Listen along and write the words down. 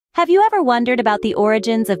Have you ever wondered about the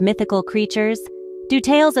origins of mythical creatures? Do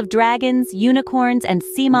tales of dragons, unicorns, and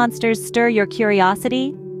sea monsters stir your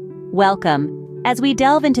curiosity? Welcome, as we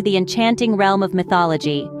delve into the enchanting realm of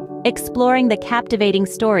mythology, exploring the captivating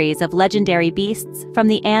stories of legendary beasts from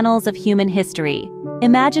the annals of human history.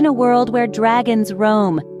 Imagine a world where dragons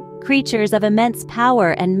roam, creatures of immense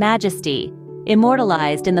power and majesty,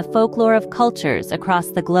 immortalized in the folklore of cultures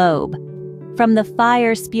across the globe. From the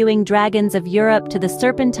fire-spewing dragons of Europe to the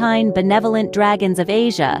serpentine, benevolent dragons of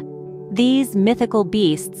Asia, these mythical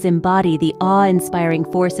beasts embody the awe-inspiring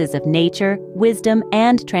forces of nature, wisdom,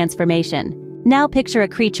 and transformation. Now picture a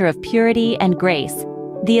creature of purity and grace,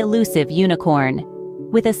 the elusive unicorn.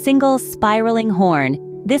 With a single spiraling horn,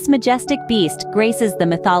 this majestic beast graces the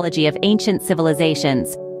mythology of ancient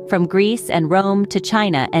civilizations, from Greece and Rome to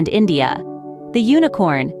China and India. The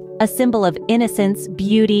unicorn, a symbol of innocence,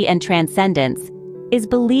 beauty, and transcendence, is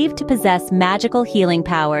believed to possess magical healing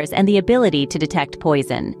powers and the ability to detect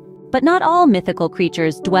poison. But not all mythical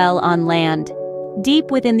creatures dwell on land.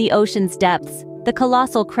 Deep within the ocean's depths, the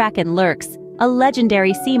colossal Kraken lurks, a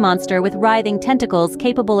legendary sea monster with writhing tentacles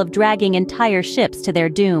capable of dragging entire ships to their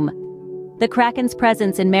doom. The Kraken's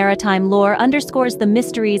presence in maritime lore underscores the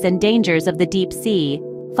mysteries and dangers of the deep sea.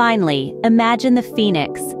 Finally, imagine the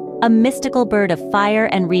phoenix, a mystical bird of fire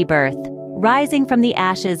and rebirth, rising from the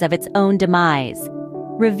ashes of its own demise.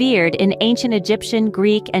 Revered in ancient Egyptian,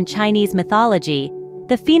 Greek, and Chinese mythology,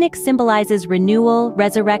 the phoenix symbolizes renewal,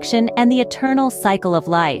 resurrection, and the eternal cycle of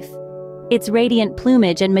life. Its radiant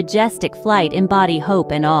plumage and majestic flight embody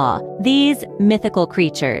hope and awe. These mythical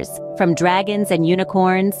creatures, from dragons and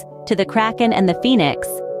unicorns to the Kraken and the phoenix,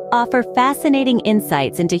 offer fascinating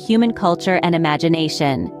insights into human culture and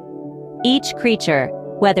imagination. Each creature,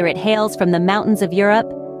 whether it hails from the mountains of Europe,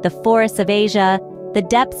 the forests of Asia, the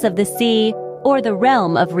depths of the sea, or the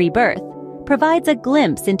realm of rebirth, provides a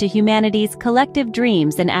glimpse into humanity's collective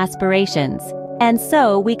dreams and aspirations. And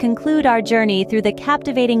so we conclude our journey through the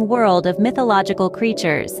captivating world of mythological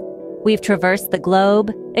creatures. We've traversed the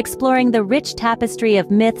globe, exploring the rich tapestry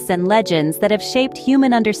of myths and legends that have shaped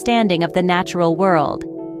human understanding of the natural world.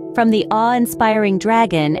 From the awe-inspiring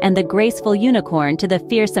dragon and the graceful unicorn to the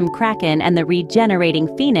fearsome Kraken and the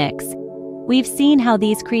regenerating phoenix, we've seen how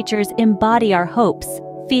these creatures embody our hopes,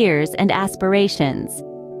 fears, and aspirations.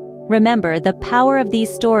 Remember, the power of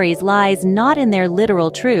these stories lies not in their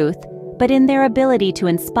literal truth, but in their ability to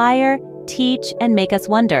inspire, teach, and make us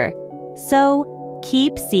wonder. So,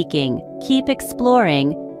 keep seeking, keep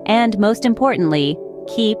exploring, and most importantly,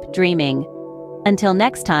 keep dreaming. Until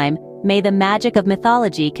next time, may the magic of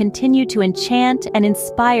mythology continue to enchant and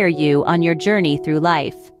inspire you on your journey through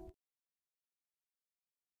life.